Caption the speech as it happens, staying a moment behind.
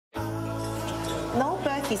No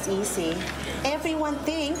birth is easy. Everyone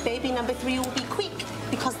thinks baby number 3 will be quick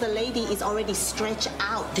because the lady is already stretched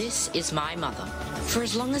out. This is my mother. For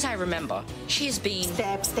as long as I remember, she has been...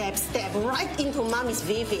 Stab, stab, stab, right into Mummy's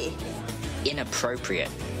Vivi. Inappropriate.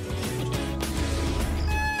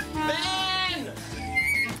 Ben!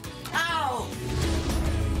 Ow!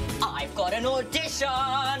 I've got an audition!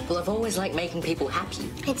 Well, I've always liked making people happy.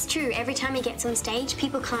 It's true. Every time he gets on stage,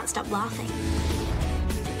 people can't stop laughing.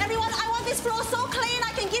 Everyone, I want this floor so clean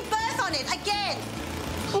I can give birth on it again.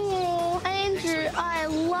 Oh, Andrew, I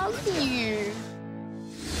love you.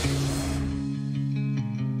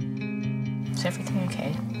 Is everything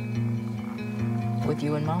okay? With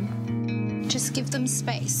you and Mum? Just give them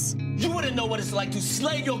space. You wouldn't know what it's like to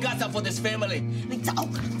slave your guts out for this family.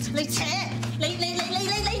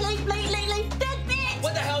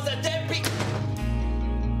 What the hell's a deadbeat?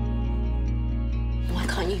 Why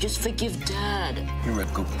can't you just forgive Dad? You're a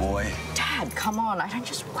good boy. Dad, come on. I don't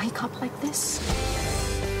just wake up like this.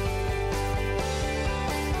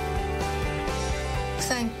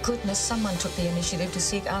 Thank goodness someone took the initiative to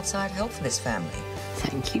seek outside help for this family.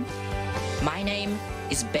 Thank you. My name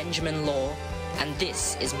is Benjamin Law, and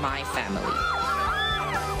this is my family.